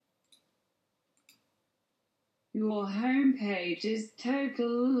Your homepage's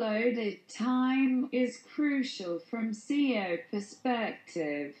total loaded time is crucial from SEO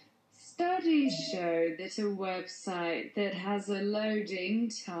perspective. Studies show that a website that has a loading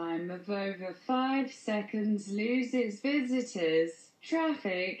time of over 5 seconds loses visitors,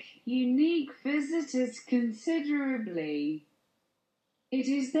 traffic, unique visitors considerably. It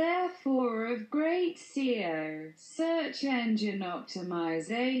is therefore of great SEO, search engine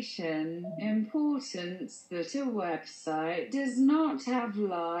optimization, importance that a website does not have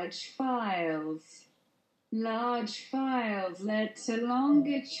large files. Large files led to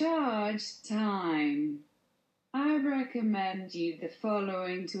longer charge time. I recommend you the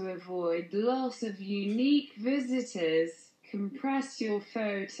following to avoid loss of unique visitors. Compress your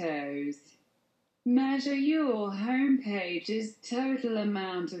photos. Measure your homepage's total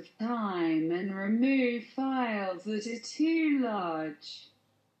amount of time and remove files that are too large.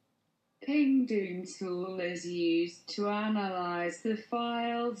 Pingdom tool is used to analyze the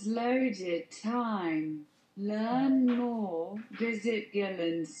file's loaded time. Learn more, visit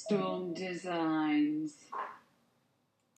Gillenstorm Designs.